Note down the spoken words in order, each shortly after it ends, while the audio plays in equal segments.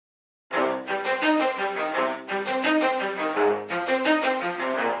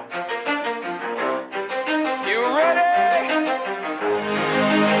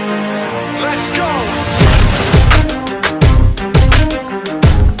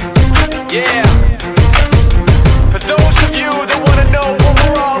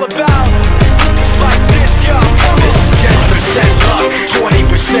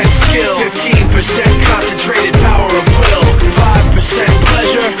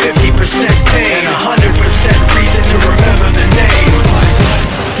pain, and 100% reason to remember the name.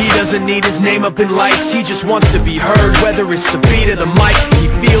 He doesn't need his name up in lights, he just wants to be heard, whether it's the beat of the mic. He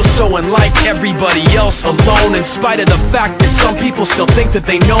feels so unlike everybody else, alone, in spite of the fact that some people still think that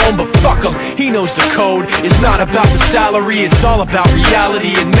they know him. But fuck him, he knows the code. It's not about the salary, it's all about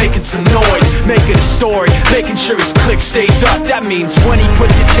reality and making some noise, making a story, making sure his click stays up. That means when he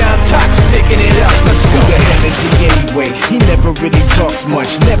puts it down, Tox picking it up. Let's go. Who the hell is he anyway? He never really talks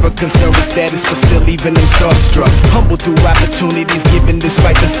much, never concerned with status, but still even him starstruck. Humble through opportunities given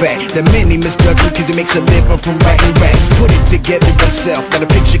despite the fact that many misjudge him cause he makes a living from writing raps. Put it together himself, got a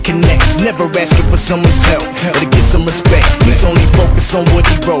picture connects, never asking for someone's help or to get some respect. He's only focused on what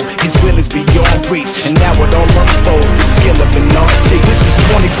he wrote, his will is beyond reach, and now it all unfolds, the skill of an artist. This is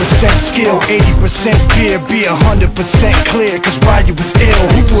 20% skill, 80% fear, be 100% clear, cause Ryu was ill.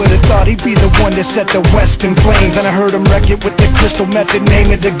 Who would've thought he'd be the one that set the West in flames? And I heard him wreck it with the crystal method,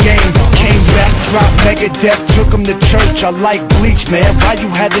 name of the game. Came back, dropped Megadeth, took him to church. I like Bleach, man, Ryu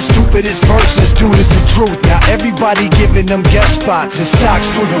had the stupidest verses, dude, is the truth. Now everybody giving them guest spots and stocks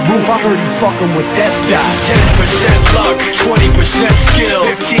through the roof. I heard he fucking with that stock. This is 10% luck, 20% skill,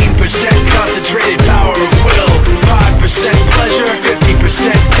 15% concentrated power of will, 5% pleasure,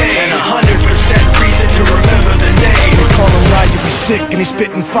 50% pain, and 100% reason to remember the name. They call him Ryu, he's sick and he's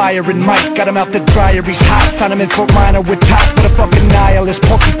spitting fire and Mike got him out the dryer, he's hot. Found him in Fort Minor with top, but a fucking nihilist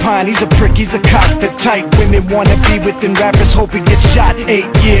porcupine. He's a prick, he's a cock. The type women wanna be within, rappers hope he gets shot. 8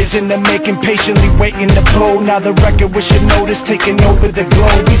 years in the making, patiently waiting to blow. Now the record with your notice taking over the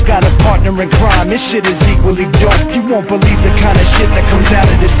globe. He's got a partner in crime, his shit is equally dope. You won't believe the kind of shit that comes out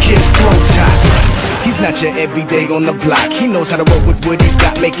of this kid's throat. He's not your everyday on the block, he knows how to work with what he's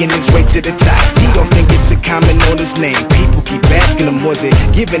got, making his way to the top. He often gets a comment on his name, people keep asking him, was it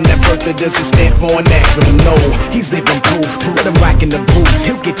given that birth or does it stand for an acronym? No, he's living proof, let him rock in the booth.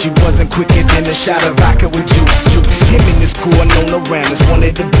 He'll get you buzzing quicker than a shot of vodka with juice. Him and his crew are known around as one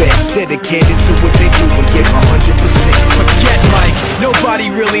of the best, dedicated to what they do and give 100%. Forget Mike,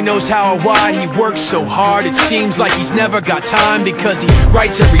 nobody really knows how or why he works so hard. It seems like he's never got time, because he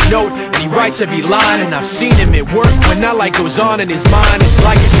writes every note and he writes every line. And I've seen him at work when that light goes on in his mind. It's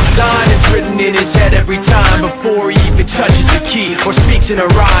like a design is written in his head every time, before he even touches a key or speaks in a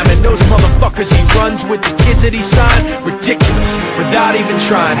rhyme. And those motherfuckers he runs with, the kids that he signed, ridiculous, without even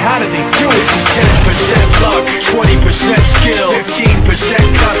trying. How do they do it? This is 10% luck, 20% skill, 15%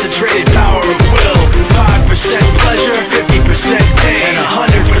 concentrated power of will, 5% pleasure, 50% pain, and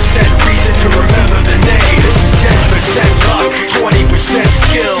 100% reason to